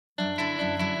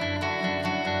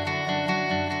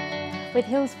With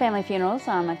Hills Family Funerals,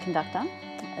 I'm a conductor.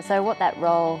 So what that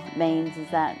role means is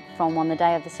that from on the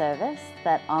day of the service,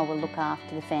 that I will look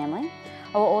after the family.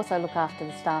 I will also look after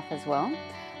the staff as well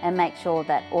and make sure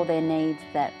that all their needs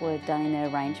that were done in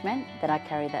the arrangement, that I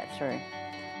carry that through.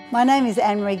 My name is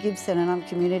Anne-Marie Gibson and I'm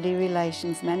Community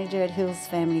Relations Manager at Hills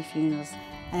Family Funerals.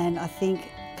 And I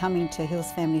think coming to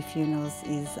Hills Family Funerals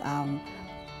is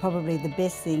probably the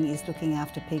best thing is looking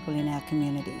after people in our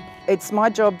community. It's my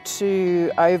job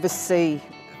to oversee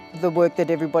the work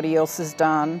that everybody else has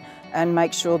done and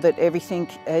make sure that everything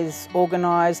is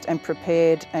organised and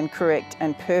prepared and correct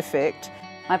and perfect.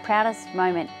 My proudest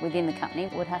moment within the company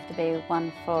would have to be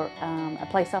one for a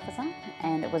police officer,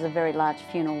 and it was a very large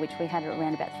funeral which we had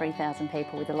around about 3,000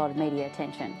 people with a lot of media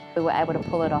attention. We were able to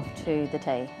pull it off to the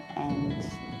T, and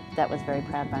that was a very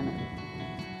proud moment.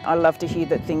 I love to hear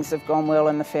that things have gone well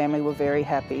and the family were very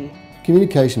happy.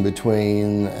 Communication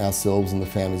between ourselves and the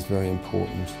family is very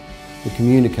important. The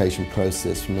communication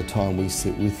process from the time we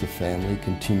sit with the family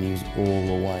continues all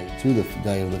the way through the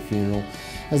day of the funeral,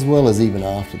 as well as even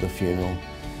after the funeral.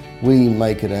 We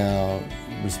make it our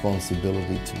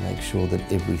responsibility to make sure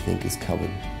that everything is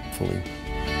covered fully.